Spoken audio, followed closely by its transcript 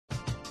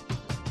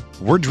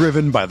We're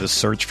driven by the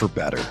search for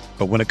better.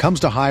 But when it comes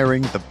to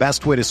hiring, the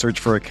best way to search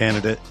for a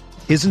candidate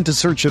isn't to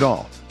search at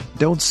all.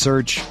 Don't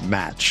search,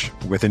 match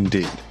with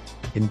Indeed.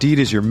 Indeed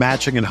is your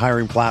matching and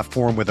hiring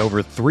platform with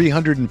over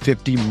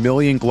 350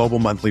 million global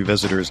monthly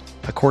visitors,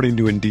 according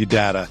to Indeed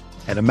data,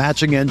 and a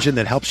matching engine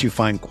that helps you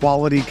find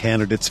quality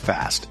candidates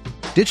fast.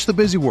 Ditch the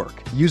busy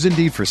work. Use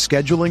Indeed for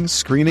scheduling,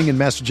 screening, and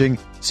messaging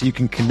so you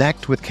can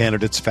connect with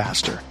candidates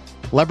faster.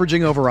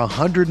 Leveraging over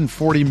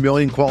 140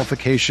 million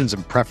qualifications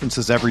and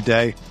preferences every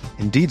day,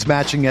 Indeed's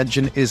matching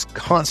engine is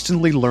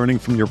constantly learning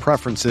from your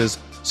preferences,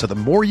 so the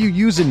more you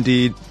use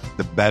Indeed,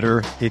 the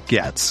better it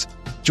gets.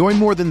 Join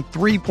more than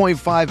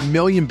 3.5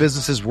 million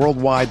businesses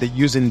worldwide that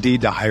use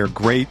Indeed to hire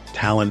great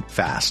talent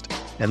fast.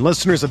 And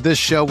listeners of this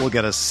show will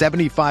get a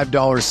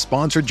 $75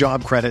 sponsored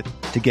job credit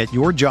to get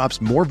your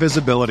jobs more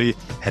visibility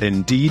at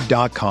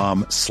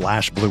Indeed.com/Blue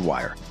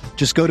Wire.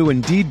 Just go to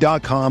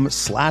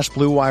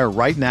Indeed.com/Blue Wire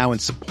right now and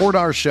support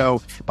our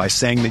show by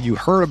saying that you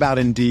heard about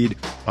Indeed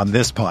on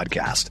this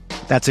podcast.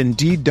 That's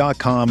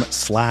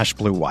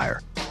Indeed.com/Blue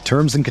Wire.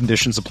 Terms and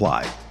conditions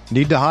apply.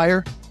 Need to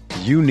hire?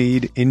 You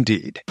need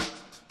Indeed.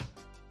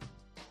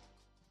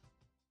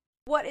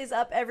 What is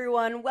up,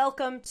 everyone?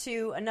 Welcome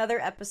to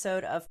another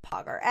episode of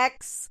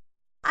POG.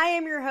 I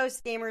am your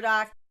host,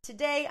 GamerDoc.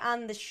 Today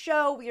on the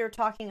show, we are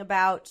talking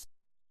about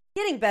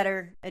getting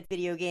better at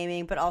video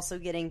gaming, but also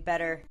getting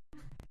better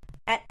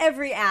at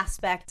every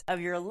aspect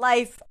of your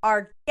life.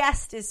 Our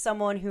guest is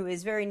someone who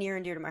is very near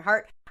and dear to my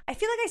heart. I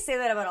feel like I say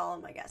that about all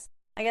of my guests.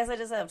 I guess I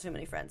just have too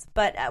many friends.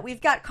 But we've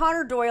got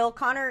Connor Doyle.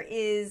 Connor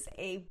is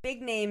a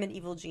big name in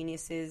Evil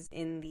Geniuses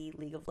in the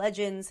League of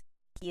Legends.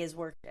 He has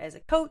worked as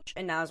a coach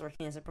and now is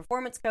working as a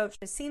performance coach.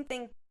 Has seen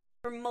things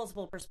from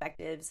multiple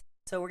perspectives.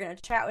 So we're going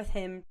to chat with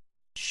him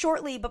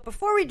shortly. But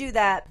before we do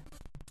that,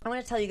 I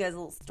want to tell you guys a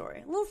little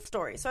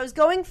story. So I was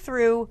going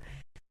through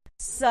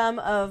some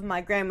of my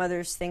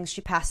grandmother's things.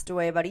 She passed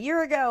away about a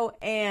year ago,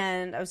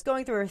 and I was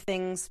going through her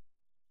things,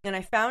 and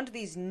I found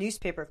these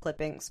newspaper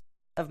clippings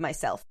of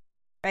myself,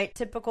 right?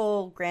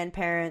 Typical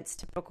grandparents,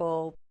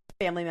 typical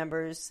family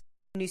members,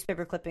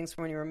 newspaper clippings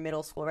from when you were in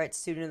middle school, right?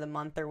 Student of the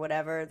month or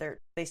whatever.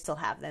 They still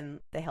have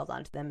them. They held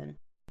on to them,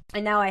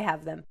 and now I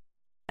have them.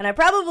 And I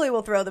probably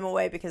will throw them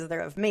away because they're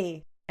of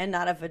me and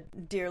not of a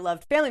dear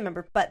loved family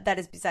member, but that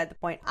is beside the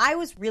point. I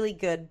was really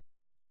good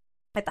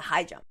at the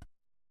high jump.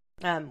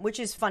 Which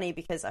is funny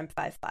because I'm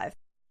 5'5",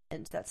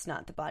 and that's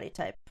not the body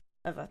type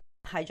of a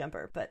high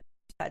jumper, but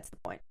besides the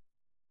point.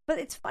 But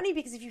it's funny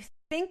because if you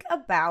think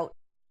about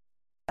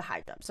the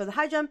high jump, so the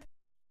high jump,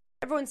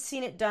 everyone's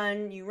seen it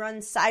done. You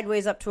run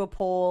sideways up to a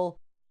pole,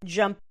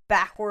 jump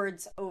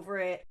backwards over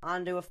it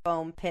onto a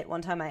foam pit.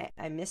 One time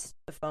I missed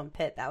the foam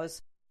pit. That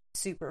was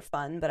super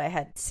fun, but I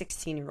had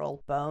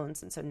 16-year-old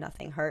bones, and so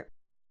nothing hurt.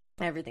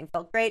 Everything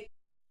felt great.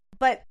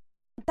 But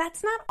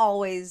that's not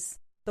always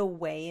the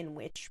way in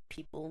which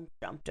people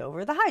jumped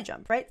over the high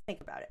jump, right? Think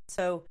about it.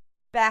 So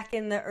back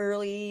in the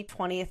early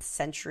 20th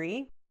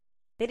century,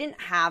 they didn't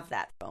have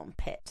that foam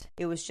pit.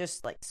 It was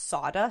just like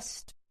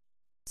sawdust.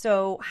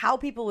 So how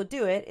people would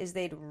do it is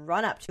they'd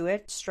run up to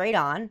it straight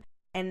on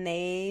and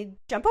they'd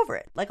jump over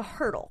it like a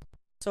hurdle.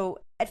 So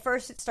at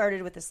first it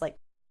started with this like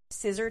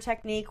scissor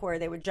technique where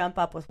they would jump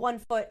up with one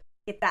foot,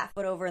 get that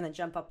foot over, and then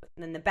jump up,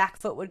 and then the back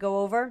foot would go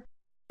over.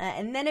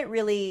 And then it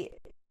really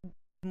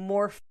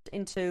morphed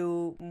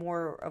into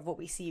more of what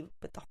we see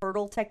with the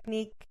hurdle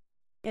technique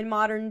in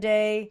modern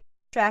day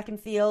track and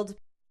field.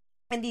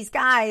 And these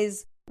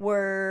guys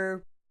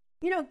were,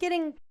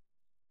 getting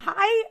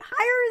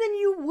higher than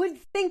you would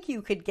think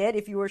you could get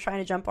if you were trying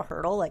to jump a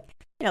hurdle, like,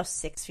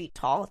 6 feet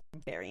tall.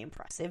 Very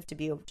impressive to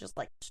be able to just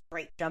like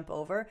straight jump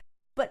over,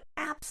 but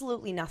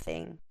absolutely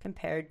nothing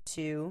compared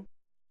to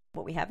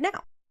what we have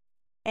now.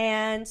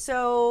 And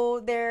so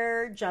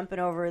they're jumping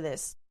over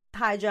this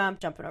high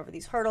jump, jumping over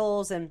these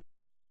hurdles, and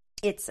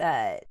it's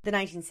the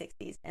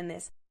 1960s, and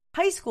this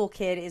high school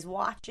kid is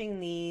watching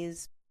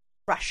these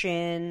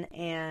Russian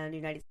and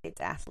United States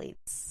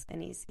athletes,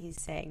 and he's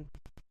saying,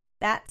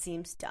 that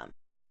seems dumb.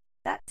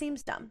 That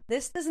seems dumb.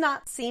 This does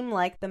not seem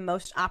like the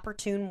most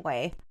opportune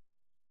way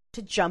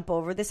to jump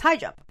over this high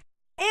jump.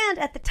 And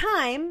at the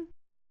time,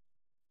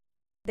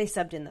 they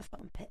subbed in the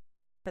foam pit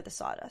for the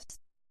sawdust.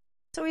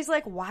 So he's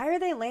like, why are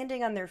they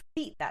landing on their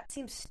feet? That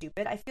seems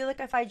stupid. I feel like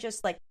if I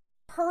just like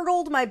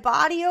hurdled my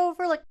body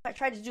over, like if I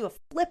tried to do a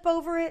flip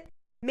over it,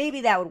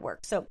 maybe that would work.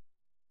 So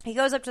he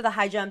goes up to the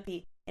high jump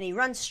and he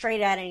runs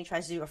straight at it and he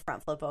tries to do a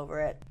front flip over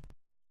it.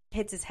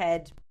 Hits his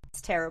head. It's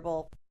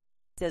terrible.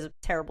 Does a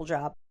terrible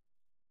job.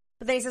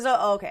 But then he says,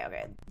 oh, okay.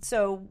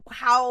 So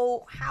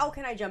how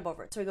can I jump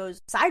over it? So he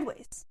goes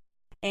sideways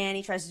and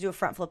he tries to do a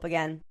front flip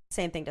again.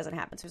 Same thing doesn't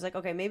happen. So he's like,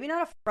 okay, maybe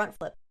not a front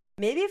flip.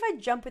 Maybe if I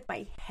jump with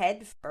my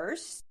head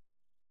first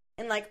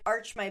and like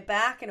arch my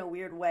back in a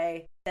weird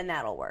way, then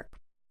that'll work.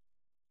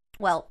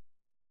 Well,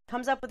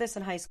 comes up with this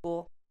in high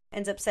school,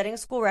 ends up setting a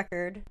school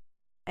record,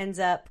 ends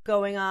up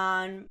going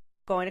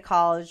to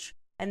college,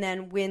 and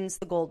then wins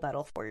the gold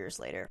medal 4 years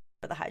later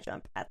for the high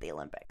jump at the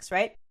Olympics,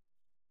 right?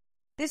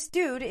 This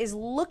dude is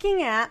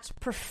looking at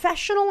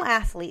professional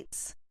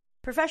athletes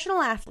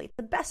professional athlete,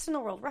 the best in the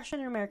world, Russian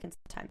and Americans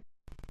at the time.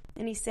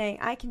 And he's saying,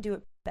 I can do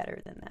it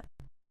better than them.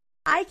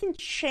 I can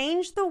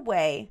change the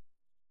way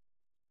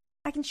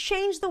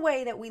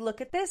that we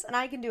look at this, and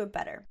I can do it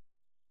better.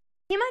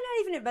 He might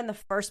not even have been the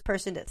first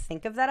person to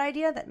think of that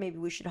idea, that maybe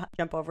we should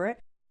jump over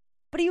it,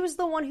 but he was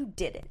the one who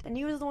did it, and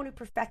he was the one who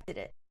perfected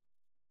it.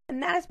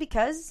 And that is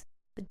because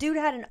the dude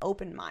had an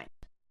open mind.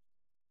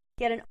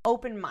 He had an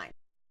open mind.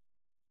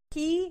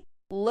 He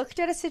looked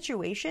at a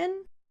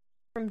situation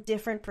from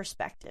different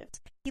perspectives.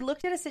 He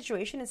looked at a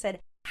situation and said,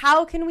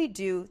 how can we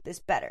do this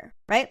better,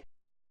 right?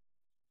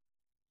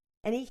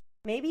 And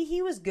maybe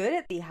he was good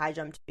at the high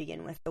jump to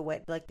begin with, the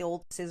way, like the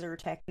old scissor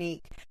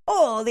technique.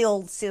 Oh, the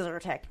old scissor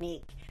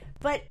technique.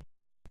 But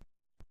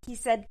he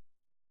said,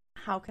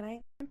 how can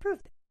I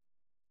improve this?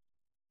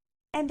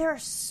 And there are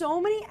so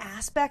many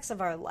aspects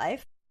of our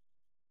life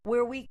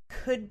where we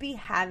could be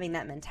having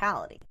that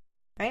mentality,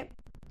 right?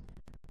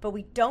 But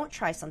we don't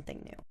try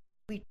something new.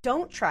 We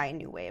don't try a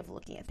new way of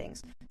looking at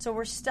things. So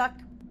we're stuck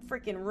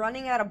freaking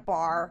running at a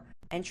bar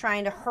and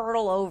trying to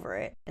hurdle over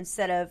it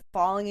instead of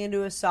falling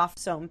into a soft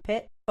foam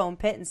pit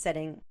and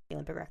setting the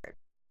Olympic record.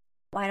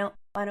 Why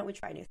don't we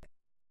try new things?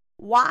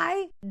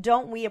 Why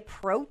don't we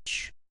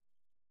approach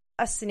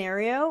a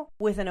scenario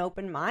with an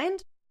open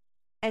mind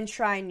and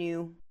try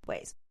new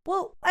ways?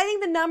 Well, I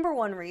think the number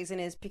one reason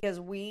is because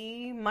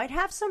we might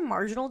have some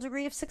marginal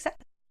degree of success,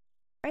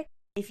 right?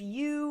 If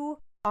you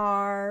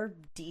are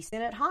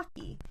decent at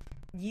hockey,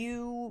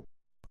 you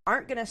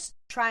aren't going to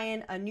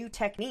try a new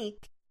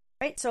technique,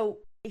 right? So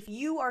if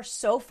you are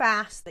so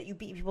fast that you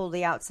beat people to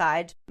the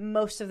outside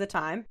most of the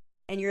time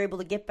and you're able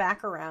to get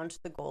back around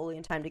the goalie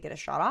in time to get a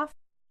shot off,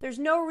 there's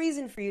no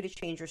reason for you to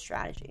change your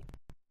strategy.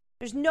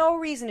 There's no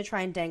reason to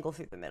try and dangle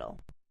through the middle.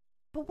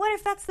 But what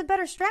if that's the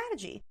better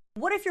strategy?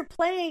 What if you're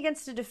playing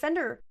against a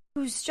defender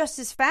who's just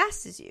as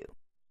fast as you?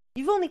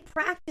 You've only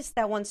practiced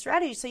that one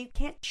strategy, so you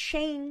can't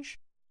change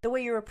the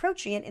way you're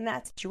approaching it in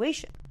that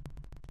situation,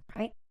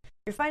 right?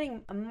 You're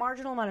finding a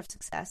marginal amount of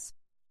success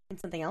in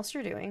something else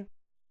you're doing,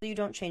 so you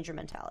don't change your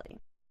mentality.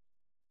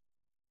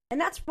 And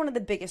that's one of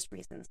the biggest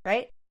reasons,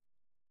 right?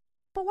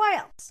 But why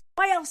else?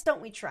 Why else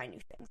don't we try new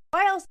things?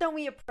 Why else don't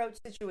we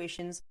approach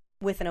situations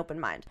with an open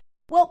mind?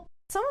 Well,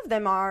 some of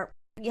them are,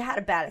 you had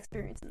a bad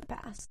experience in the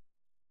past,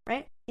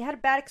 right? You had a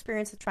bad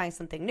experience with trying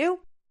something new.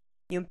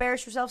 You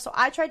embarrassed yourself. So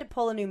I tried to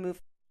pull a new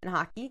move in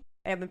hockey.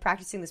 And I've been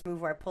practicing this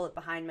move where I pull it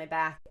behind my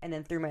back and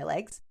then through my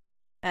legs.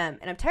 And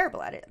I'm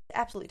terrible at it.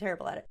 Absolutely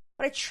terrible at it.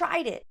 But I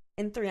tried it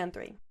in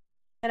 3-on-3.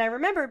 And I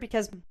remember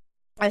because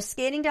I was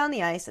skating down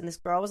the ice and this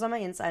girl was on my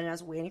inside and I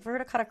was waiting for her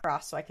to cut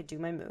across so I could do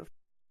my move.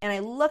 And I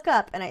look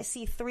up and I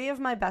see 3 of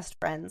my best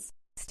friends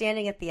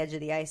standing at the edge of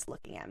the ice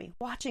looking at me,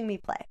 watching me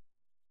play.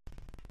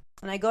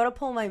 And I go to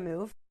pull my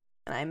move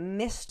and I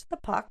missed the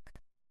puck.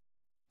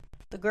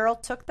 The girl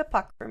took the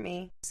puck from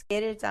me,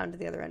 skated it down to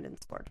the other end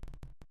and scored.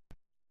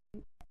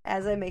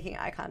 As I'm making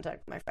eye contact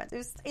with my friends.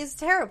 It was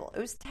terrible. It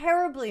was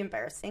terribly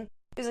embarrassing.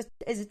 It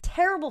was a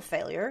terrible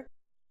failure.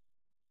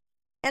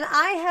 And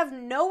I have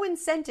no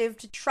incentive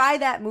to try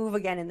that move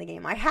again in the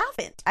game. I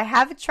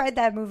haven't tried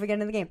that move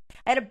again in the game.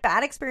 I had a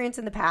bad experience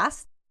in the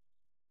past,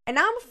 and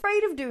now I'm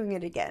afraid of doing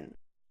it again.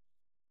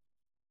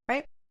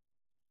 Right?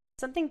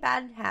 Something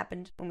bad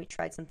happened when we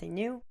tried something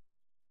new.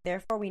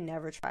 Therefore, we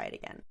never try it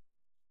again.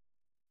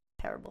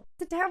 Terrible.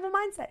 It's a terrible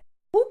mindset.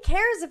 Who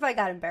cares if I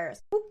got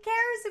embarrassed? Who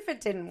cares if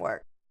it didn't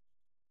work?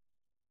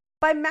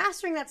 By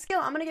mastering that skill,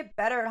 I'm going to get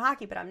better at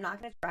hockey, but I'm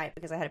not going to try it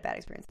because I had a bad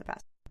experience in the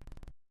past.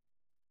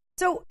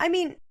 So, I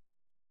mean,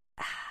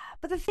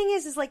 but the thing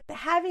is like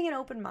having an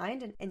open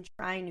mind and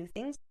trying new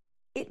things,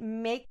 it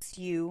makes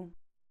you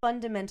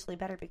fundamentally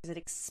better because it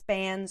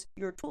expands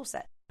your tool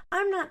set.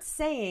 I'm not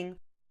saying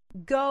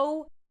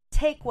go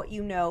take what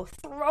you know,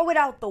 throw it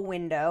out the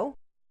window,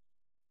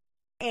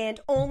 and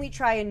only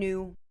try a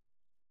new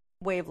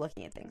way of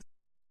looking at things.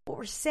 What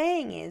we're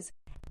saying is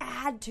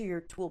add to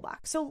your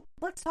toolbox. So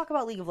let's talk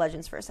about League of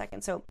Legends for a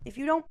second. So if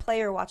you don't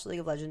play or watch League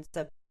of Legends,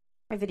 it's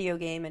a video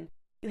game, and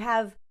you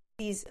have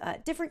these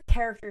different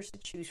characters to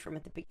choose from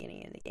at the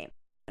beginning of the game.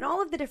 And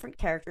all of the different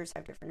characters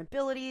have different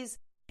abilities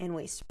and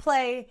ways to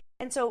play.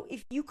 And so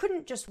if you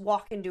couldn't just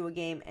walk into a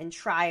game and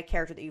try a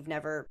character that you've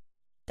never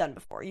done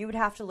before, you would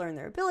have to learn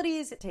their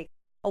abilities. It takes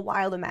a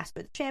while to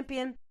master the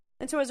champion.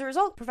 And so as a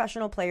result,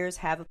 professional players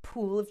have a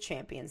pool of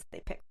champions that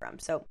they pick from.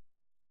 So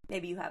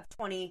maybe you have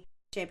 20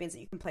 champions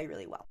that you can play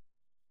really well,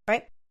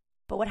 right?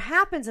 But what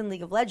happens in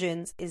League of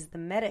Legends is the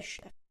meta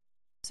shift.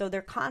 So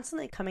they're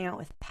constantly coming out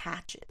with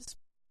patches.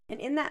 And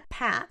in that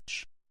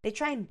patch, they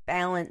try and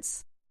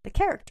balance the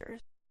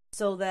characters.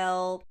 So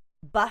they'll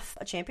buff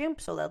a champion,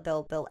 so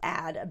they'll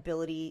add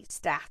ability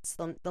stats.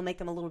 They'll make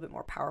them a little bit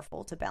more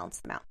powerful to balance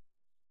them out.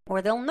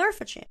 Or they'll nerf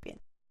a champion.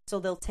 So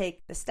they'll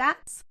take the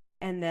stats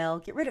and they'll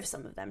get rid of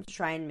some of them to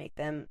try and make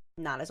them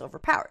not as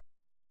overpowered,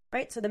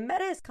 right? So the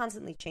meta is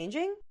constantly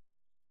changing,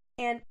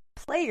 and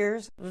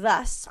players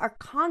thus are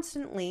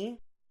constantly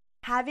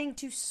having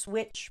to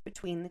switch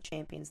between the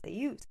champions they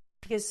use.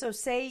 Because so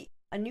say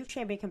a new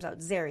champion comes out,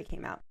 Zeri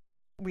came out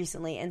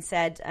recently and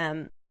said,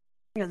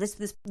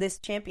 this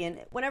champion,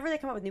 whenever they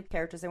come up with new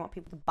characters, they want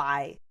people to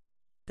buy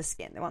the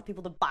skin. They want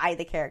people to buy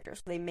the characters,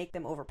 so they make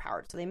them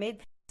overpowered. So they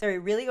made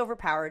Zeri really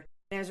overpowered,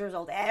 and as a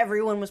result,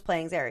 everyone was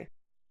playing Zeri,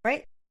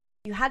 right?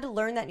 You had to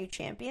learn that new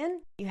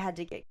champion. You had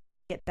to get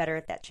better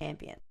at that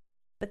champion.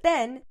 But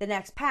then, the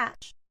next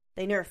patch,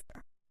 they nerfed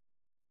her.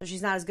 So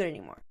she's not as good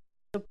anymore.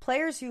 So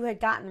players who had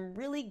gotten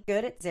really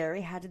good at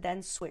Zeri had to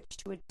then switch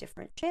to a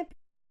different champion.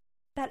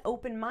 That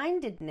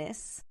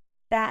open-mindedness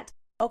that,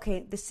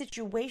 okay, the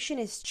situation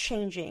is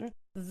changing,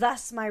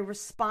 thus my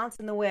response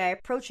and the way I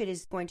approach it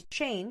is going to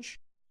change.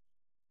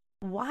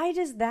 Why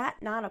does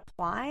that not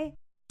apply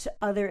to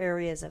other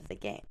areas of the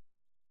game?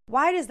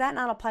 Why does that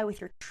not apply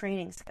with your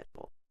training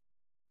schedule?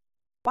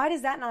 Why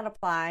does that not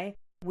apply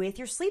with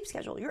your sleep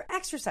schedule, your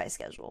exercise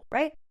schedule,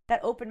 right?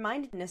 That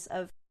open-mindedness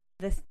of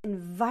the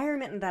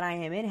environment that I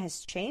am in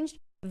has changed,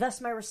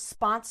 thus my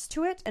response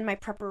to it and my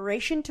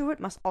preparation to it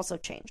must also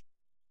change.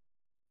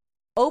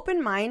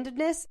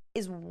 Open-mindedness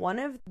is one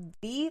of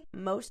the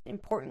most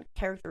important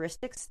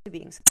characteristics to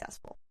being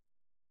successful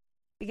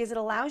because it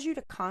allows you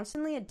to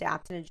constantly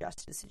adapt and adjust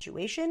to the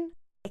situation,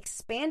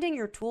 expanding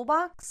your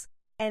toolbox,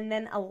 and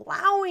then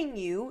allowing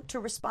you to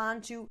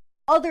respond to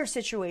other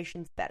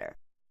situations better.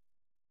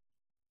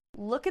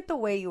 Look at the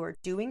way you are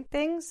doing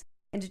things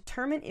and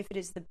determine if it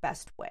is the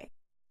best way.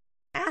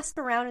 Ask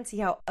around and see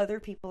how other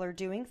people are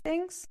doing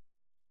things.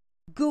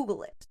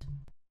 Google it.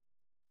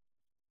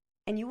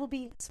 And you will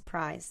be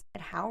surprised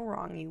at how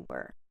wrong you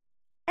were.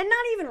 And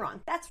not even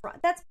wrong. That's wrong.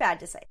 That's bad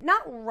to say.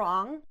 Not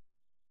wrong.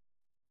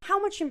 How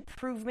much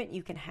improvement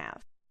you can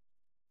have.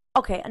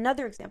 Okay,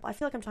 another example. I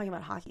feel like I'm talking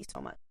about hockey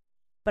so much.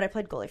 But I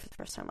played goalie for the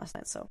first time last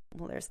night, so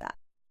well, there's that.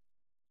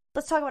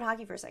 Let's talk about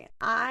hockey for a second.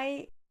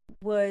 I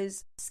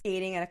was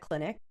skating at a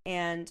clinic,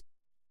 and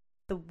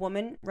the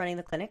woman running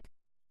the clinic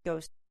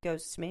goes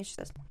to me. She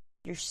says,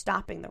 "You're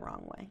stopping the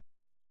wrong way."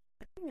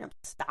 What do you mean I'm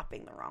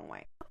stopping the wrong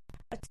way?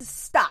 It's a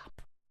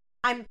stop.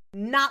 I'm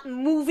not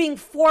moving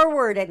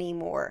forward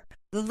anymore.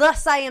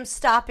 Thus, I am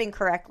stopping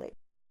correctly.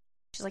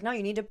 She's like, "No,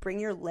 you need to bring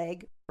your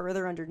leg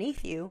further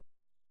underneath you.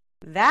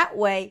 That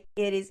way,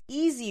 it is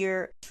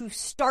easier to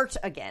start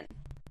again."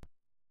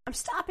 I'm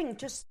stopping,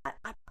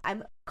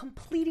 I'm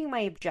completing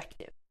my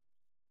objective.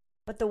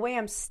 But the way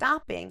I'm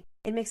stopping,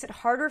 it makes it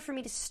harder for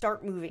me to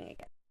start moving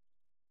again.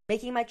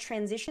 Making my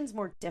transitions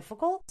more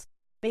difficult,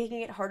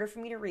 making it harder for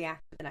me to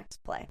react to the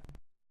next play.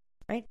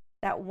 Right?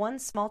 That one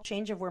small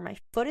change of where my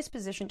foot is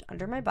positioned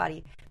under my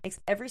body makes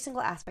every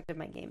single aspect of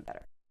my game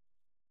better.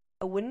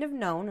 I wouldn't have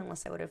known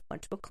unless I would have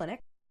went to a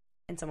clinic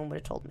and someone would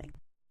have told me.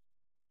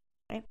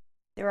 Right?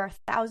 There are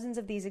thousands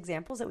of these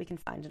examples that we can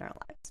find in our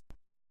lives.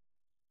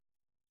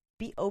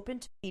 Be open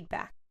to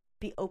feedback.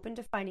 Be open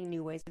to finding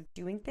new ways of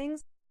doing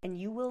things, and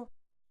you will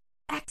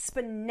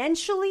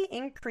exponentially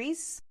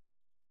increase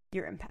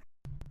your impact.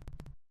 And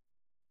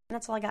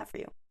that's all I got for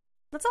you.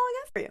 That's all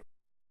I got for you.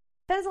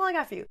 That is all I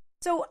got for you.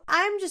 So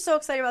I'm just so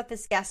excited about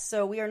this guest.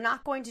 So we are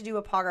not going to do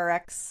a POG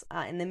RX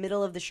in the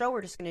middle of the show.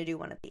 We're just going to do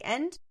one at the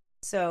end.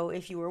 So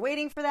if you were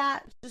waiting for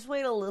that, just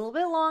wait a little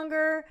bit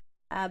longer.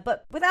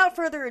 But without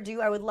further ado,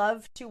 I would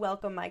love to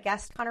welcome my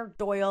guest. Connor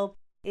Doyle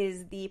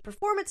is the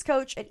performance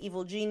coach at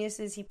Evil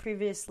Geniuses. He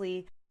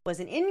previously was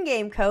an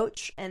in-game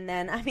coach and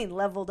then,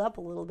 leveled up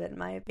a little bit in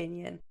my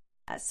opinion.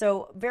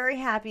 So very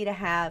happy to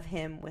have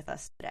him with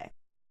us today.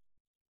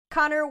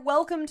 Connor,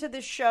 welcome to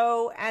the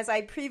show. As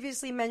I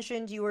previously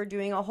mentioned, you are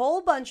doing a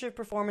whole bunch of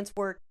performance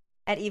work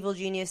at Evil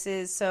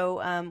Geniuses.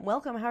 So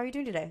welcome. How are you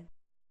doing today?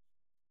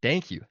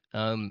 Thank you.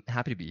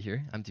 Happy to be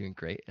here. I'm doing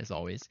great, as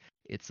always.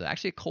 It's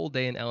actually a cold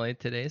day in LA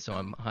today, so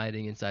I'm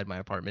hiding inside my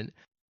apartment.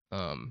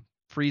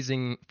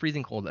 Freezing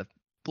cold, a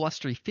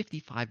blustery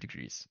 55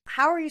 degrees.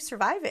 How are you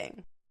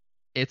surviving?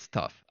 It's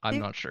tough. I'm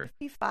not sure.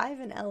 55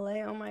 in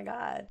LA? Oh my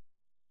God.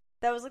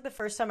 That was like the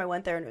first time I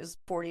went there and it was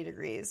 40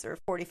 degrees or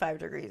 45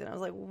 degrees. And I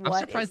was like, what? I'm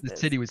surprised the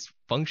city was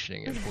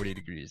functioning at 40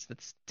 degrees.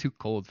 That's too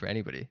cold for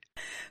anybody.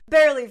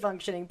 Barely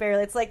functioning,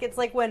 barely. It's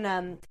like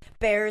when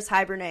bears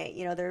hibernate,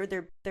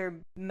 their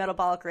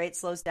metabolic rate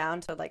slows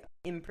down to like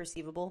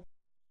imperceivable.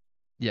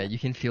 Yeah, you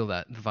can feel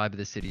that. The vibe of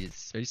the city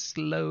is very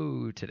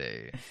slow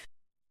today.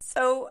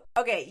 So,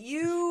 okay,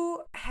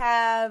 you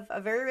have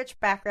a very rich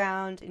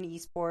background in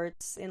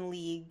esports, in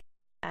League.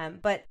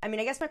 But, I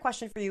guess my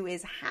question for you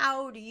is,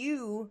 how do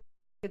you,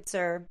 good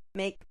sir,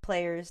 make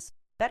players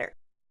better?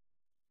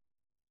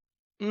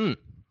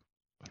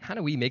 How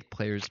do we make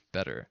players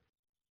better?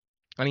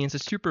 It's a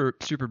super,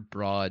 super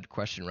broad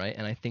question, right?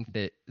 And I think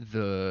that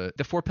the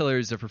 4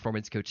 pillars of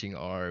performance coaching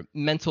are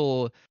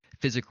mental,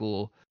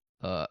 physical,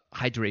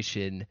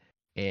 hydration,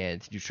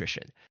 and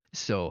nutrition.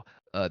 So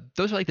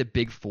those are like the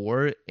big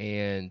 4,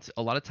 and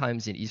a lot of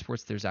times in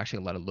esports there's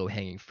actually a lot of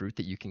low-hanging fruit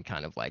that you can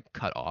kind of like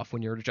cut off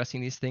when you're addressing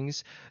these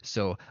things.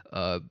 So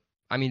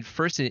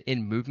first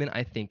in movement,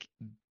 I think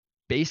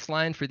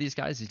baseline for these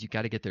guys is you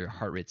got to get their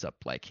heart rates up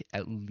like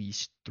at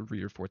least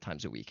 3 or 4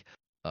 times a week.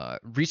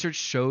 Research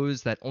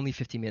shows that only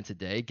 15 minutes a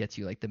day gets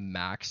you like the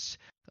max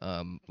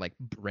like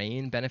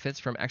brain benefits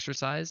from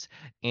exercise,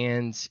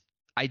 and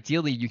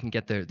ideally you can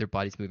get their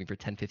bodies moving for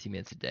 10-15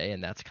 minutes a day,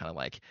 and that's kind of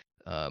like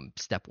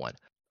step one.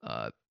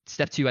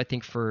 Step two, I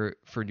think for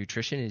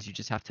nutrition is you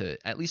just have to,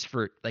 at least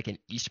for like an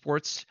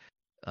esports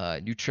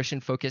nutrition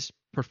focused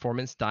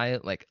performance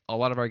diet, like a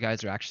lot of our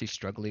guys are actually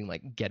struggling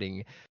like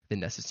getting the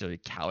necessary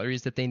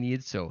calories that they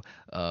need. So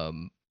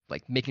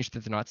like making sure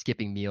that they're not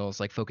skipping meals,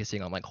 like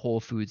focusing on like whole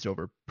foods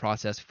over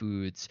processed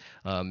foods,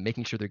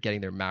 making sure they're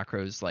getting their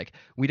macros. Like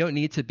we don't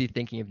need to be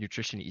thinking of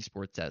nutrition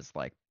esports as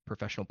like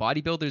professional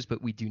bodybuilders,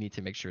 but we do need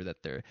to make sure that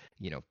they're,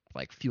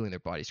 like fueling their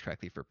bodies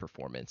correctly for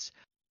performance.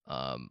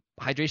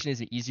 Hydration is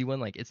an easy one.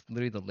 Like it's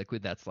literally the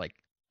liquid that's like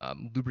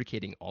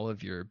lubricating all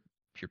of your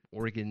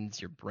organs,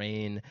 your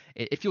brain.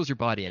 It fuels your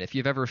body. And if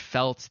you've ever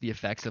felt the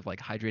effects of like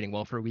hydrating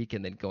well for a week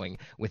and then going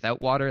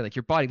without water, like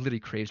your body literally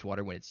craves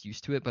water when it's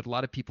used to it. But a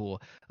lot of people's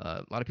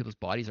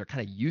bodies are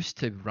kind of used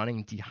to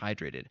running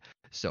dehydrated.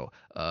 So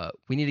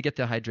we need to get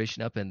the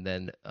hydration up, and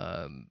then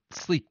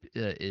sleep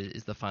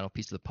is the final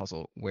piece of the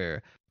puzzle,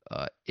 where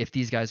if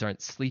these guys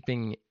aren't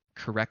sleeping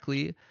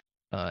correctly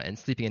and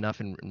sleeping enough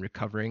and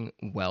recovering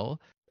well,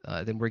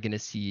 then we're going to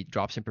see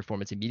drops in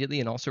performance immediately,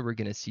 and also we're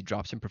going to see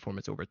drops in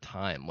performance over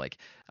time. Like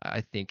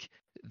I think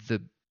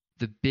the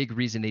big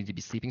reason they need to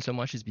be sleeping so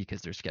much is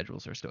because their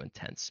schedules are so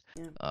intense.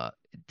 Yeah.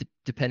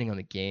 Depending on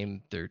the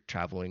game, they're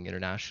traveling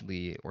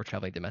internationally or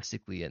traveling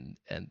domestically, and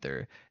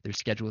their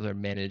schedules are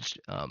managed,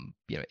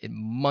 in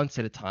months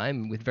at a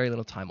time with very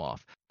little time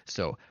off.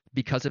 So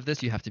because of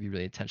this, you have to be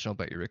really intentional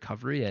about your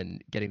recovery,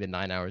 and getting the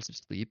 9 hours of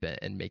sleep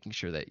and making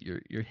sure that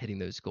you're hitting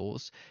those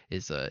goals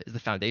is the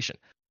foundation.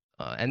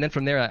 And then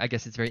from there, I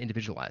guess it's very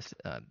individualized.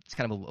 It's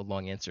kind of a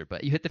long answer,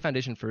 but you hit the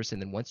foundation first,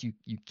 and then once you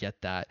get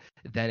that,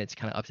 then it's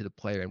kind of up to the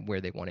player and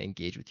where they want to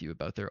engage with you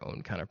about their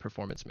own kind of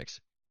performance mix.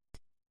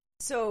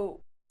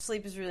 So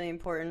sleep is really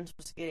important.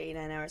 Supposed to get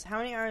 8-9 hours. How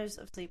many hours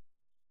of sleep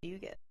do you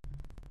get?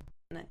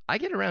 I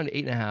get around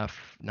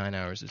 8.5-9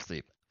 hours of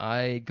sleep.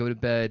 I go to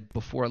bed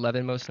before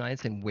 11 most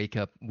nights and wake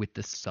up with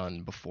the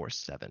sun before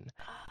 7.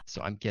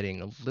 So I'm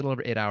getting a little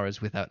over 8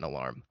 hours without an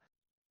alarm.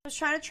 I was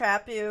trying to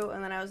trap you,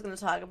 and then I was going to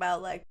talk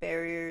about like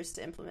barriers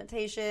to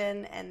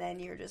implementation, and then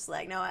you're just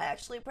like, no, I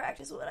actually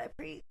practice what I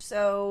preach.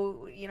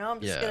 So, I'm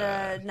just going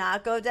to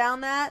not go down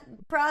that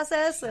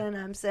process, and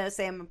I'm going to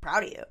say I'm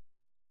proud of you.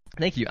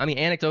 Thank you. I mean,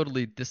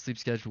 anecdotally, this sleep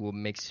schedule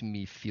makes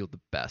me feel the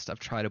best. I've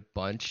tried a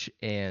bunch,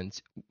 and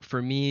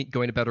for me,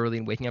 going to bed early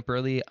and waking up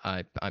early,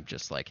 I'm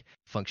just like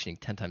functioning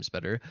 10 times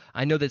better.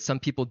 I know that some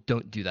people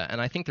don't do that,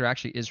 and I think there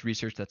actually is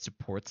research that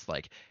supports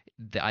like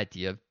the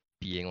idea of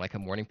being like a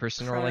morning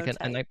person or like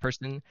a night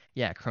person.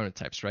 Yeah,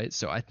 chronotypes, right?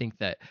 So I think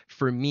that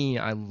for me,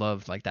 I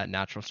love like that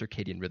natural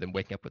circadian rhythm.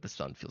 Waking up with the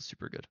sun feels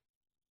super good.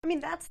 I mean,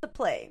 that's the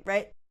play,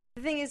 right?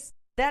 The thing is,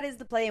 that is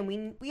the play,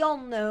 and we all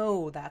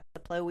know that's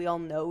the play. We all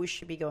know we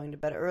should be going to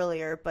bed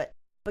earlier, but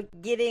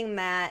getting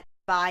that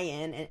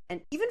buy-in,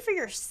 and even for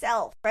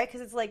yourself, right?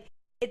 Because it's like,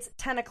 it's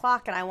 10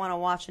 o'clock and I want to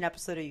watch an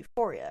episode of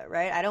Euphoria,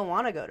 right? I don't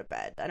want to go to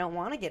bed. I don't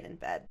want to get in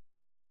bed.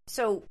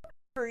 So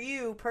for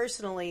you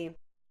personally,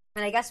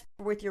 and I guess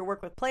with your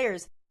work with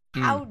players,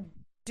 how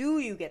do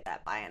you get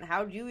that buy-in?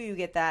 How do you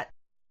get that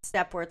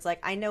step where it's like,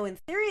 I know in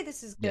theory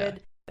this is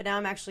good, but now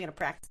I'm actually going to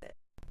practice it?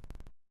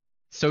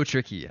 So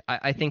tricky.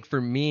 I think for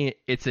me,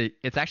 it's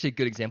actually a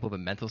good example of a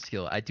mental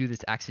skill. I do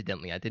this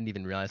accidentally. I didn't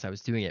even realize I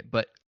was doing it.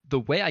 But the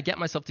way I get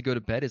myself to go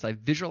to bed is I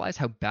visualize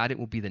how bad it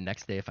will be the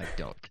next day if I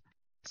don't.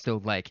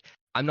 So like,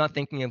 I'm not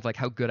thinking of like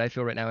how good I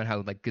feel right now and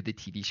how like good the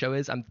TV show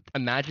is. I'm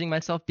imagining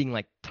myself being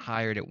like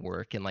tired at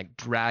work and like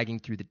dragging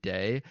through the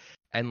day.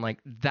 And like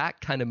that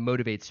kind of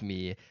motivates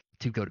me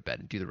to go to bed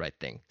and do the right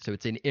thing. So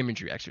it's an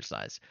imagery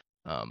exercise.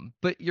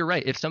 But you're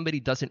right. If somebody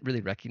doesn't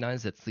really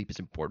recognize that sleep is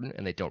important,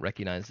 and they don't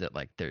recognize that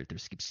like their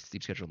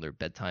sleep schedule and their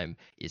bedtime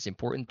is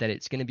important, then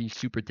it's going to be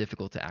super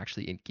difficult to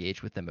actually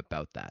engage with them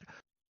about that.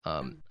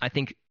 I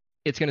think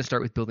it's going to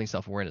start with building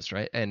self-awareness,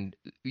 right? And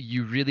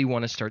you really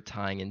want to start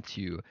tying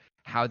into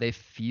how they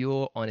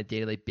feel on a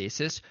day-to-day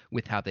basis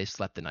with how they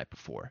slept the night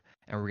before.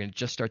 And we're going to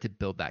just start to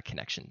build that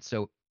connection.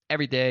 So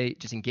every day,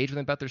 just engage with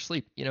them about their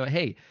sleep.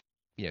 Hey,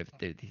 if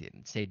they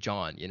say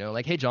John,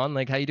 like, hey, John,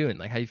 like, how you doing?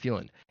 Like, how you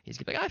feeling? He's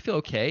gonna be like, I feel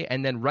okay.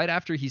 And then right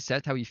after he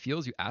says how he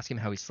feels, you ask him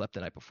how he slept the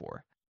night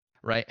before,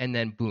 right? And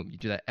then boom, you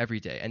do that every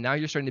day. And now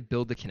you're starting to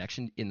build the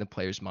connection in the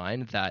player's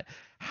mind that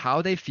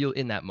how they feel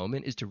in that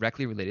moment is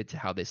directly related to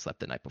how they slept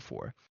the night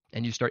before.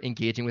 And you start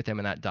engaging with them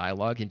in that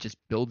dialogue and just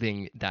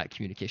building that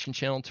communication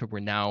channel to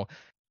where now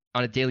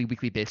on a daily,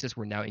 weekly basis,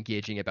 we're now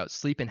engaging about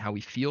sleep and how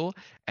we feel.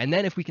 And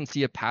then if we can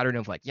see a pattern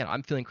of like,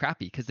 I'm feeling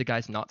crappy because the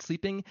guy's not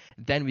sleeping,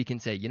 then we can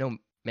say,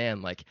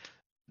 man, like,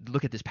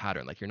 look at this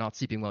pattern. Like, you're not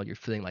sleeping well. You're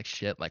feeling like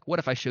shit. Like, what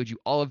if I showed you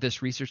all of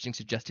this research and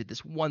suggested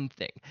this one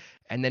thing?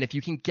 And then if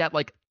you can get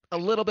like a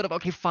little bit of,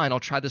 okay, fine, I'll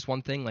try this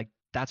one thing. Like,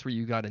 that's where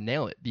you got to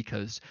nail it,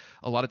 because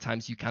a lot of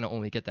times you kind of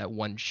only get that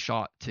one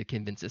shot to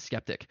convince a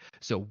skeptic.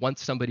 So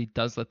once somebody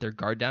does let their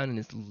guard down and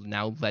is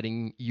now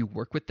letting you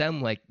work with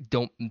them, like,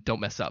 don't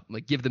mess up.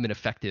 Like, give them an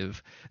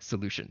effective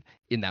solution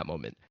in that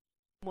moment.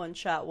 One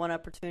shot, one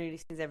opportunity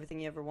sees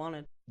everything you ever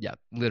wanted. Yeah,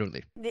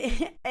 literally.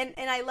 And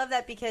I love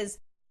that because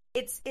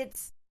it's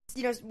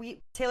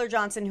Taylor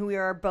Johnson, who we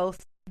are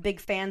both big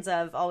fans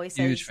of, always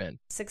Huge says fan.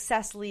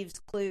 success leaves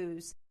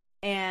clues.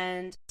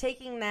 And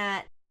taking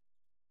that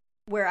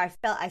where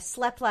I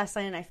slept last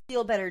night and I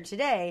feel better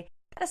today,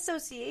 that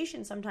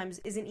association sometimes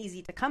isn't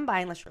easy to come by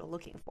unless you're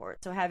looking for it.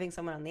 So having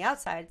someone on the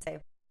outside say,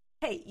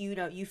 hey,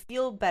 you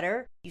feel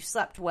better, you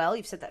slept well,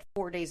 you've said that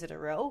 4 days in a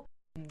row,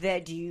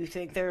 that do you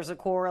think there's a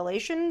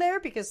correlation there?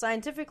 Because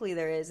scientifically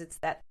there is. It's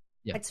that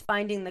it's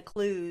finding the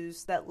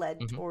clues that led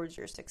towards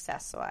your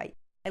success. So I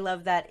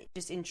love that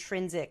just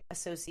intrinsic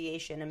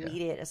association,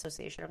 immediate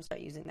association. I'm going to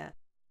start using that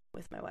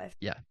with my wife.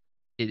 Yeah,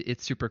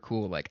 it's super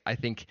cool. Like, I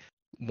think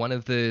one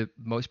of the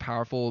most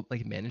powerful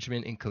like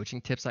management and coaching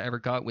tips I ever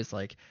got was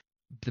like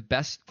the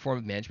best form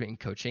of management and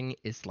coaching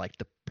is like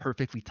the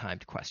perfectly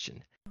timed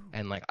question.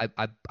 And like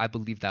I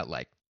believe that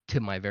like to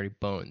my very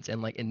bones.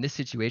 And like in this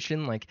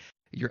situation, like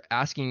you're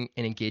asking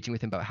and engaging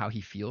with him about how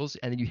he feels,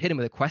 and then you hit him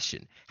with a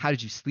question. How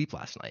did you sleep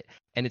last night?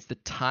 And it's the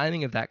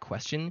timing of that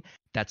question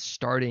that's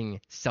starting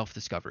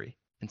self-discovery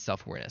and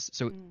self-awareness.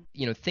 So,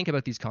 think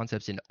about these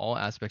concepts in all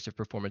aspects of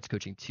performance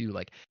coaching too.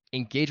 Like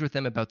engage with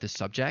them about the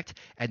subject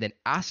and then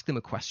ask them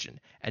a question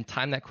and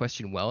time that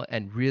question well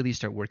and really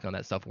start working on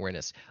that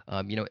self-awareness.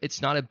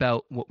 It's not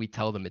about what we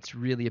tell them. It's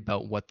really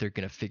about what they're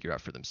going to figure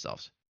out for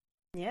themselves.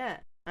 Yeah.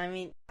 I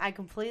mean, I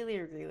completely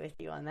agree with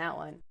you on that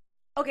one.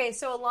 Okay,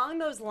 so along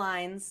those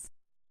lines,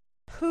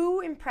 who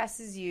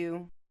impresses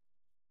you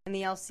in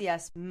the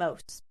LCS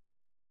most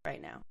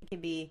right now? It can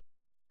be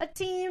a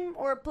team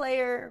or a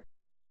player.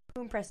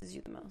 Who impresses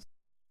you the most?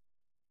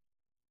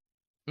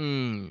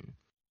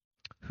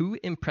 Who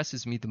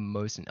impresses me the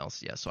most in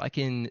LCS? So I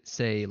can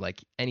say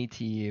like any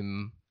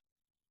team,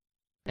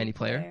 any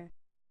player.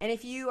 And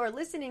if you are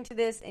listening to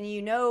this and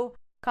you know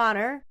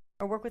Connor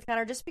or work with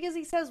Connor, just because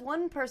he says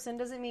one person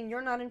doesn't mean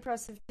you're not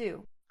impressive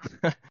too.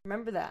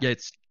 Remember that. Yeah,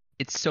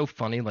 it's so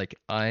funny. Like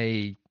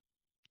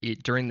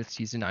during the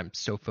season, I'm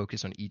so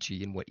focused on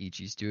EG and what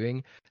EG's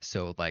doing.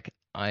 So like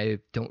I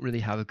don't really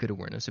have a good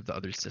awareness of the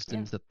other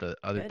systems that the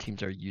other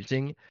teams are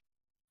using.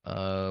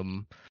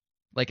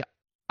 Like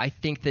I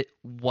think that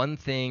one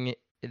thing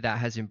that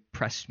has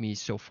impressed me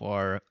so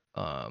far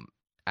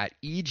at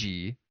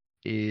EG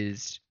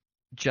is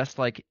just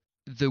like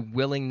the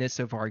willingness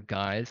of our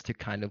guys to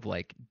kind of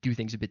like do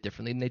things a bit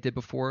differently than they did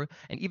before,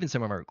 and even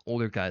some of our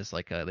older guys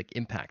like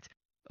Impact.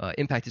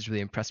 Impact has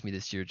really impressed me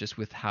this year just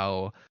with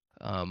how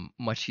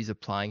much he's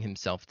applying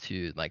himself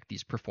to like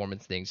these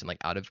performance things and like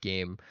out of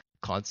game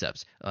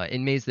concepts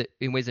in ways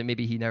that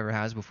maybe he never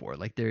has before.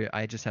 Like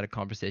I just had a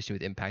conversation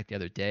with Impact the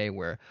other day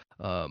where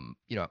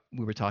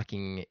we were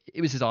talking.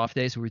 It was his off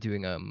day, so we were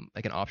doing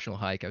like an optional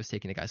hike. I was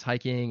taking the guys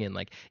hiking, and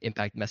like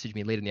Impact messaged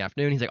me late in the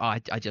afternoon. He's like,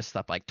 "Oh, I just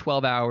slept like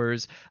 12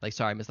 hours. Like,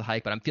 sorry I missed the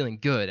hike, but I'm feeling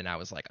good." And I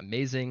was like,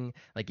 "Amazing!"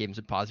 Like, gave him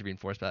some positive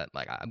reinforcement.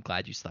 Like, I'm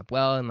glad you slept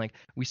well. And like,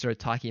 we started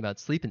talking about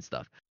sleep and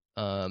stuff.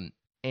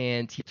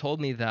 And he told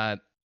me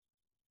that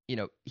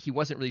he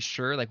wasn't really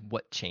sure like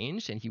what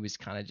changed, and he was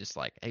kind of just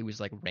like, it was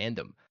like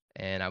random.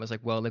 And I was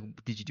like, well, like,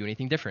 did you do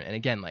anything different? And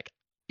again, like,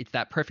 it's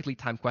that perfectly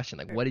timed question,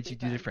 like, what did you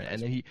do different?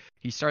 And then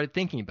he started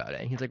thinking about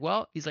it, and he's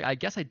like, I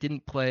guess I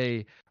didn't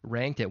play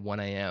ranked at 1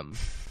 a.m.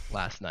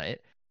 last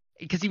night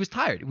because he was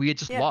tired. We had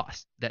just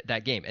lost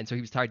that game, and so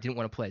he was tired, didn't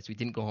want to play, so he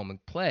didn't go home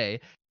and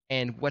play.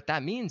 And what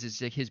that means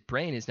is like his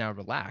brain is now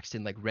relaxed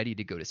and like ready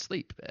to go to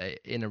sleep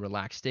in a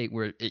relaxed state,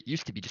 where it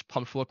used to be just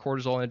pumped full of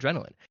cortisol and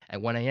adrenaline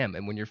at 1 a.m.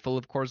 And when you're full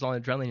of cortisol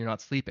and adrenaline, you're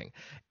not sleeping.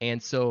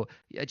 And so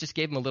I just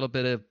gave him a little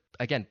bit of,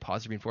 again,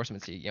 positive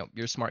reinforcement. So,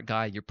 you're a smart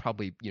guy. You're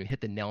probably,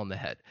 hit the nail on the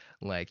head.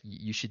 Like,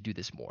 you should do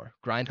this more.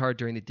 Grind hard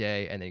during the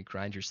day and then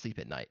grind your sleep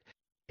at night.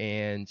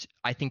 And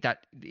I think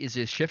that is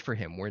a shift for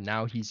him, where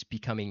now he's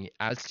becoming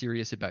as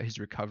serious about his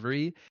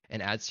recovery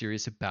and as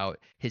serious about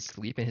his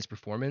sleep and his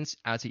performance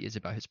as he is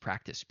about his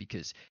practice,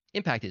 because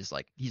Impact is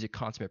like, he's a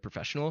consummate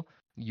professional.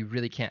 You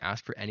really can't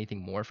ask for anything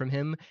more from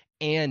him.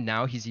 And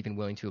now he's even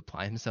willing to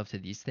apply himself to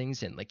these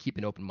things and like keep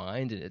an open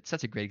mind. And it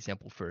sets a great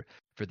example for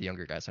the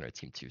younger guys on our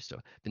team too. So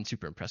been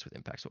super impressed with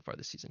Impact so far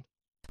this season.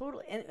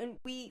 Totally. And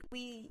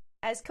we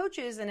as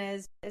coaches and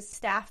as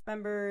staff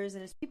members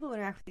and as people who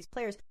interact with these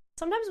players,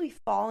 sometimes we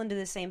fall into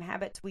the same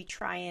habits we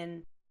try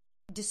and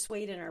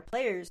dissuade in our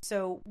players.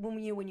 So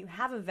when you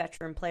have a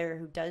veteran player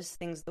who does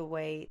things the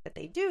way that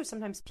they do,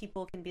 sometimes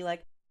people can be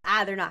like,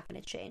 they're not going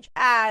to change.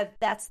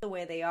 That's the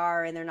way they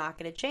are, and they're not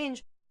going to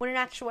change. When in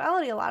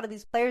actuality, a lot of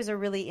these players are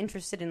really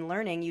interested in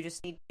learning. You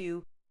just need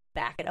to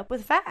back it up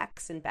with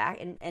facts and back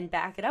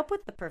it up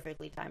with the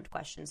perfectly timed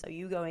question. So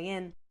you going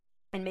in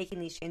and making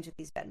these changes with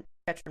these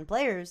veteran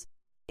players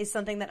is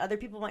something that other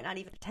people might not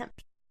even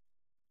attempt.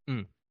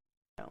 So,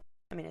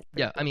 I mean, it's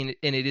cool.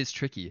 And it is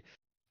tricky.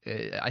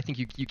 I think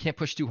you can't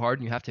push too hard,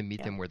 and you have to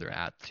meet them where they're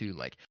at too.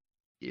 Like,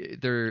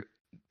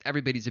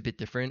 everybody's a bit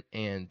different,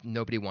 and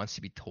nobody wants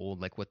to be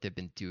told like what they've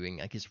been doing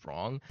like is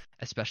wrong,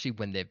 especially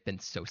when they've been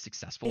so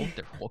successful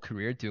their whole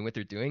career doing what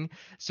they're doing.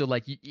 So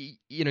like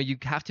you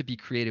have to be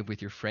creative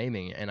with your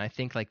framing, and I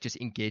think like just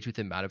engage with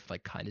them out of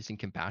like kindness and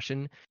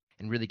compassion,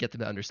 and really get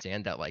them to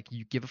understand that like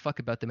you give a fuck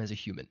about them as a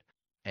human.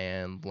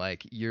 and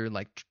like you're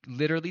like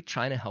literally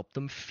trying to help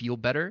them feel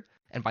better.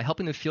 And by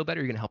helping them feel better,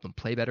 you're going to help them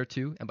play better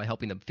too. And by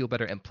helping them feel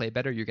better and play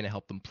better, you're going to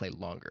help them play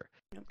longer.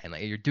 Yep. And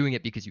like you're doing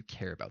it because you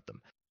care about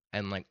them.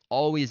 And like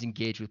always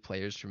engage with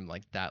players from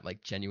like that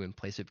like genuine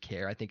place of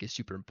care, I think is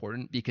super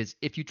important, because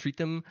if you treat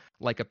them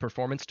like a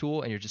performance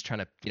tool and you're just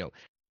trying to,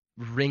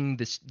 wring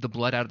the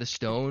blood out of the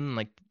stone,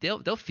 like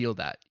they'll feel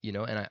that,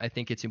 and I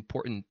think it's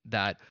important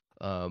that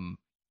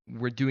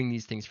we're doing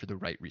these things for the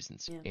right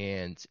reasons. Yeah.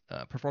 And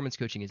performance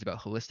coaching is about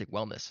holistic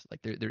wellness.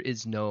 Like there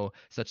is no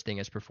such thing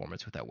as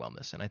performance without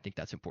wellness, and I think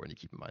that's important to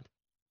keep in mind.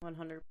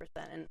 100%.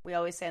 And we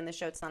always say on the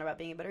show, it's not about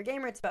being a better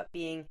gamer, it's about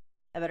being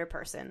a better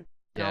person.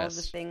 And Yes. all of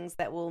the things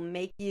that will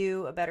make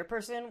you a better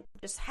person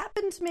just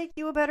happen to make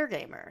you a better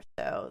gamer.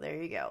 So there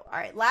you go. All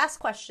right, last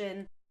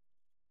question.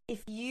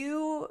 If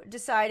you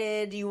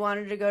decided you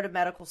wanted to go to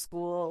medical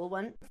school,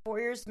 went 4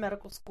 years to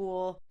medical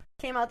school,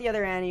 came out the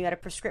other end, you had a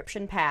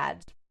prescription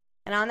pad,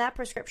 and on that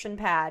prescription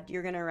pad,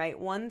 you're going to write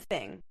one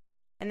thing,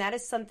 and that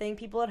is something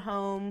people at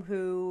home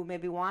who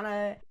maybe want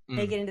to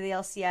make it into the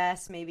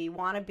LCS, maybe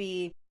want to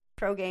be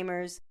pro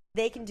gamers,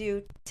 they can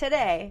do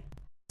today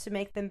to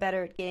make them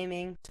better at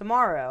gaming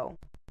tomorrow.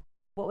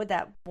 What would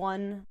that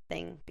one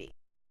thing be?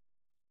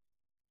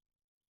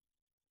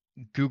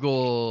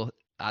 Google,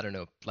 I don't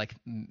know, like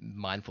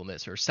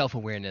mindfulness or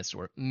self-awareness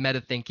or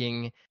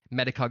meta-thinking,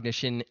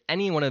 metacognition,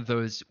 any one of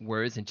those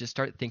words, and just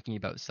start thinking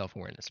about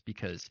self-awareness,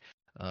 because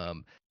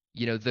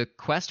the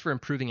quest for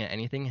improving at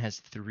anything has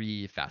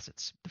 3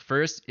 facets. The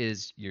first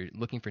is you're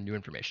looking for new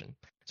information.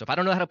 So if I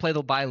don't know how to play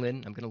the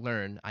violin, I'm going to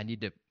learn. I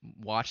need to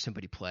watch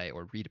somebody play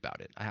or read about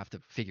it. I have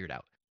to figure it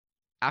out.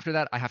 After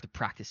that, I have to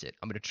practice it.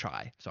 I'm going to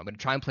try. So I'm going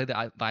to try and play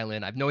the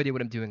violin. I have no idea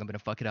what I'm doing. I'm going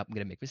to fuck it up. I'm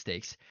going to make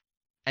mistakes.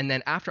 And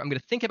then after, I'm going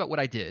to think about what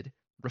I did,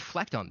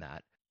 reflect on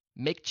that,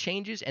 make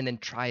changes, and then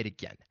try it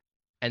again.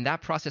 And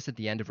that process at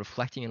the end of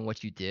reflecting on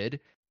what you did,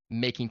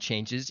 making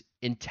changes,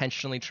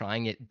 intentionally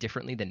trying it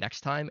differently the next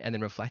time, and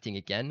then reflecting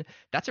again,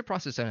 that's a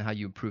process on how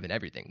you improve in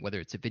everything, whether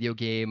it's a video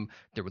game,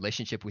 the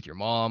relationship with your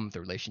mom, the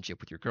relationship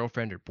with your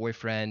girlfriend or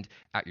boyfriend,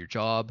 at your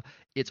job.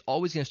 It's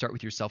always going to start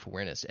with your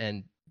self-awareness.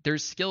 And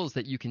there's skills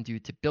that you can do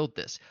to build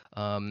this.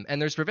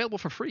 And there's available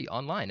for free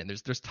online. And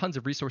there's tons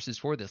of resources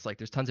for this. Like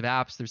there's tons of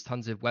apps, there's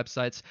tons of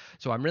websites.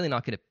 So I'm really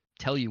not going to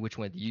tell you which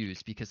one to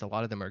use, because a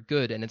lot of them are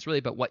good, and it's really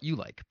about what you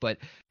like. But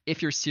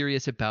if you're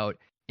serious about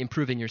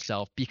improving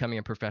yourself, becoming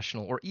a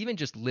professional, or even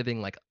just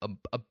living like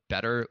a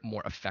better,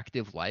 more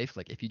effective life,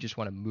 like if you just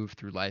want to move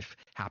through life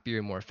happier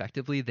and more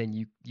effectively, then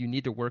you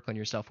need to work on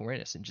your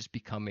self-awareness and just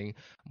becoming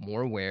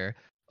more aware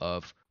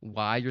of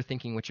why you're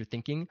thinking what you're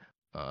thinking,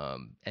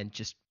 and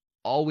just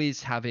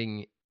always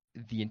having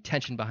the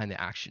intention behind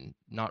the action,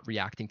 not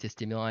reacting to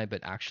stimuli, but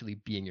actually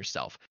being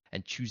yourself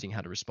and choosing how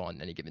to respond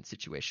in any given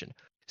situation.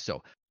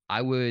 So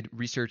I would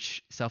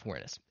research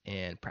self-awareness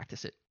and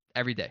practice it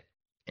every day.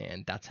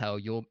 And that's how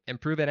you'll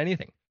improve at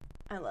anything.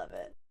 I love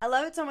it. I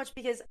love it so much,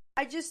 because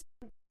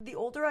the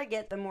older I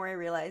get, the more I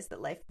realize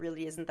that life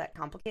really isn't that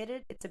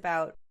complicated. It's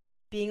about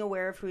being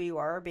aware of who you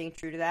are, being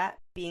true to that,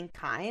 being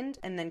kind,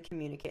 and then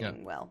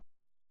communicating well.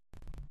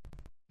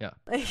 Yeah.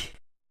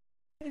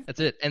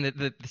 That's it. And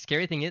the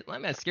scary thing is,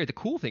 I'm not scared. The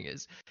cool thing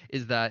is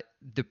that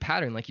the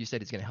pattern, like you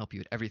said, is going to help you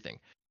at everything.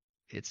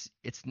 It's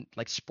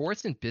like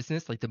sports and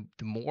business. Like the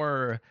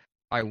more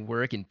I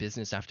work in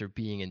business after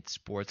being in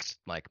sports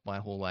like my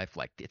whole life,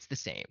 like it's the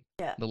same.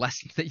 Yeah. The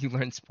lessons that you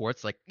learn in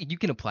sports, like you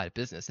can apply to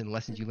business, and the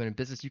lessons you learn in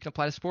business, you can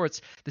apply to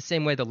sports. The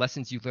same way the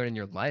lessons you learn in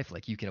your life,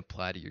 like you can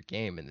apply to your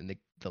game, and then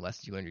the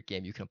lessons you learn in your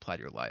game, you can apply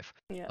to your life.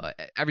 Yeah.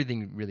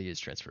 Everything really is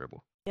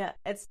transferable. Yeah.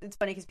 It's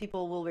funny because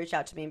people will reach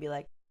out to me and be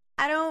like,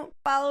 I don't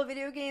follow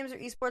video games or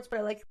esports, but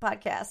I like your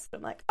podcast.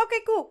 I'm like, okay,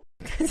 cool.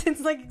 Because it's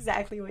like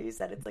exactly what you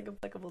said. It's like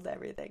applicable to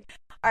everything.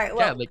 All right.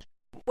 Well, what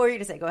were you going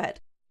to say? Go ahead.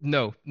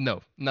 No,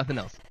 nothing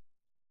else.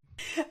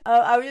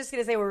 I was just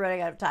going to say we're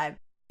running out of time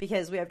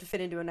because we have to fit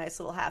into a nice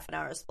little half an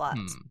hour slot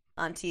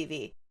on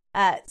TV.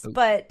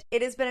 But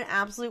it has been an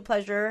absolute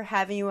pleasure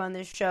having you on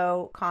this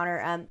show,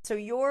 Connor. So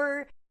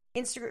your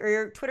Instagram or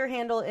your Twitter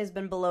handle has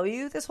been below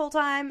you this whole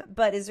time,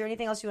 but is there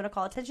anything else you want to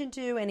call attention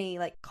to? Any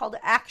like call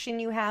to action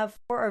you have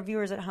for our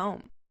viewers at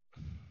home?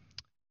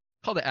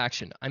 Call to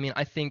action. I mean,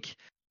 I think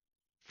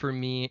for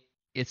me,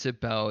 it's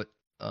about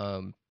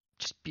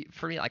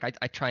for me, like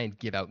I try and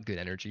give out good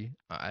energy.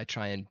 I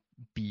try and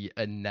be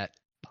a net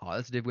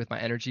positive with my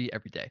energy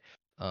every day.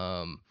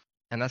 And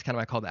that's kind of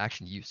my call to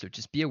action to you. So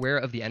just be aware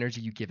of the energy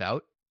you give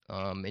out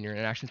in your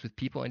interactions with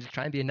people, and just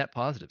try and be a net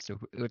positive. So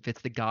if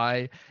it's the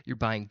guy you're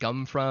buying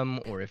gum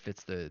from, or if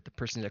it's the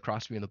person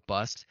across from you on the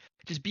bus,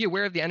 just be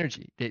aware of the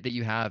energy that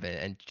you have,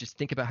 and just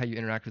think about how you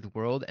interact with the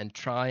world, and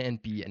try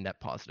and be a net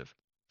positive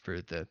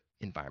for the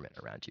environment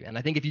around you. And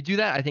I think if you do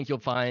that, I think you'll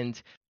find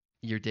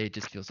your day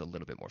just feels a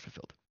little bit more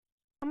fulfilled.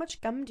 How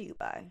much gum do you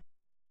buy?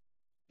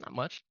 Not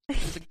much.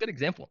 It's a good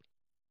example.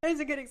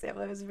 It's a good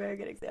example. It was a very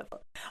good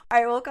example.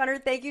 All right, well, Connor,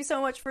 thank you so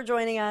much for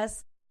joining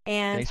us,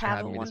 and thanks for have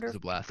having a me. wonderful. This was a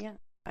blast. Yeah.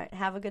 All right,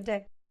 have a good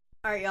day.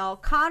 All right, y'all.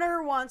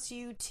 Connor wants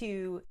you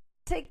to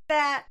take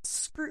that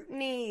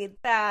scrutiny,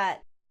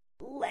 that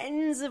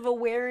lens of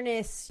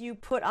awareness you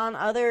put on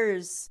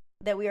others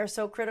that we are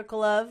so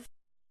critical of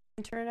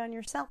and turn it on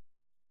yourself.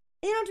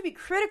 You don't have to be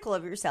critical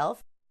of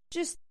yourself.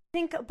 Just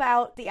think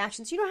about the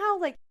actions. You know how,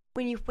 like,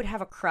 when you would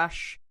have a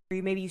crush,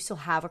 or maybe you still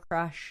have a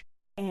crush,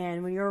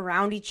 and when you're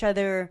around each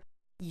other,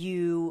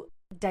 you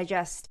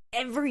digest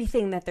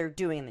everything that they're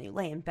doing, and then you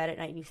lay in bed at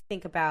night and you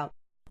think about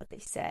what they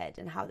said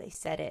and how they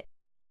said it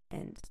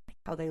and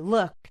how they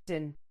looked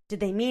and did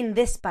they mean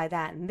this by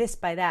that and this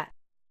by that.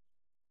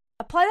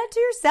 Apply that to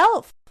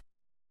yourself.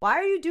 Why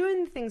are you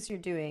doing the things you're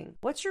doing?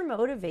 What's your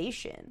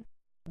motivation?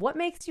 What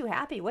makes you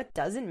happy? What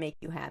doesn't make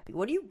you happy?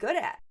 What are you good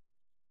at?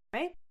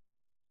 Right?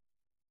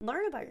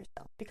 Learn about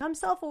yourself. Become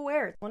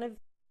self-aware. It's one of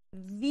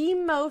the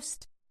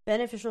most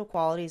beneficial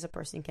qualities a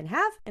person can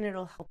have, and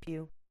it'll help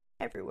you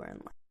everywhere in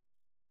life.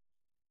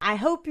 I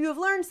hope you have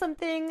learned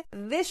something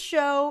this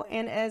show,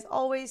 and as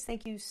always,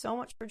 thank you so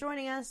much for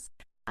joining us.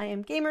 I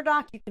am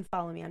GamerDoc. You can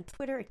follow me on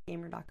Twitter at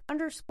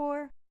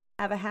GamerDoc_.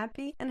 Have a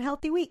happy and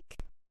healthy week.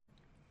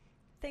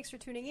 Thanks for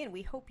tuning in.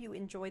 We hope you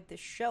enjoyed this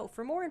show.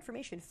 For more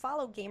information,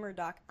 follow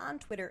GamerDoc on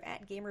Twitter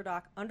at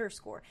GamerDoc_.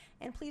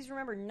 And please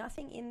remember,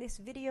 nothing in this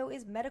video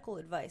is medical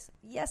advice.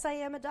 Yes, I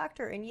am a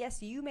doctor, and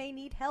yes, you may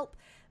need help.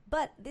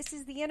 But this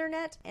is the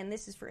internet, and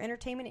this is for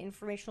entertainment and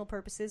informational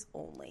purposes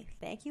only.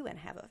 Thank you, and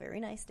have a very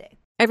nice day.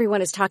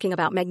 Everyone is talking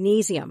about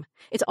magnesium.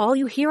 It's all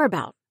you hear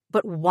about.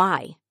 But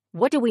why?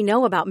 What do we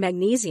know about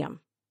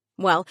magnesium?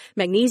 Well,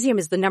 magnesium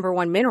is the number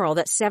one mineral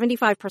that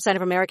 75%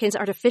 of Americans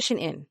are deficient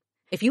in.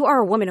 If you are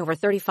a woman over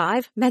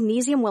 35,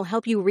 magnesium will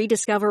help you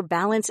rediscover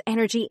balance,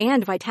 energy,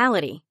 and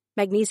vitality.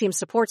 Magnesium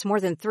supports more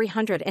than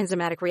 300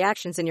 enzymatic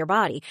reactions in your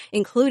body,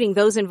 including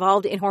those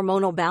involved in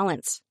hormonal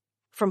balance.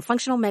 From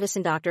functional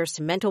medicine doctors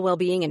to mental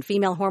well-being and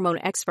female hormone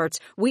experts,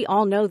 we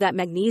all know that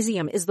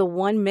magnesium is the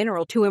one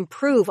mineral to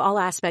improve all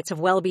aspects of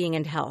well-being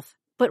and health.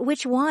 But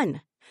which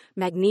one?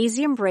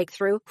 Magnesium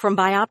Breakthrough from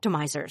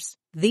Bioptimizers,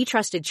 the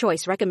trusted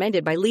choice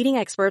recommended by leading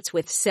experts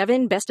with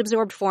 7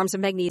 best-absorbed forms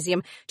of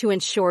magnesium to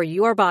ensure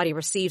your body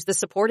receives the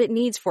support it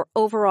needs for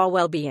overall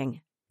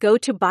well-being. Go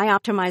to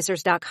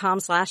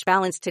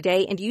bioptimizers.com/balance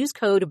today and use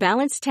code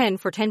BALANCE10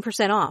 for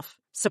 10% off.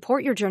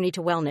 Support your journey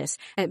to wellness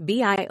at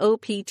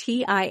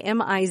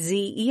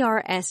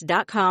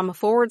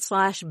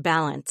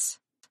bioptimizers.com/balance.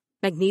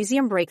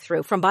 Magnesium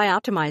Breakthrough from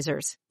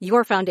Bioptimizers,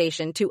 your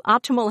foundation to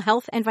optimal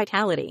health and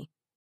vitality.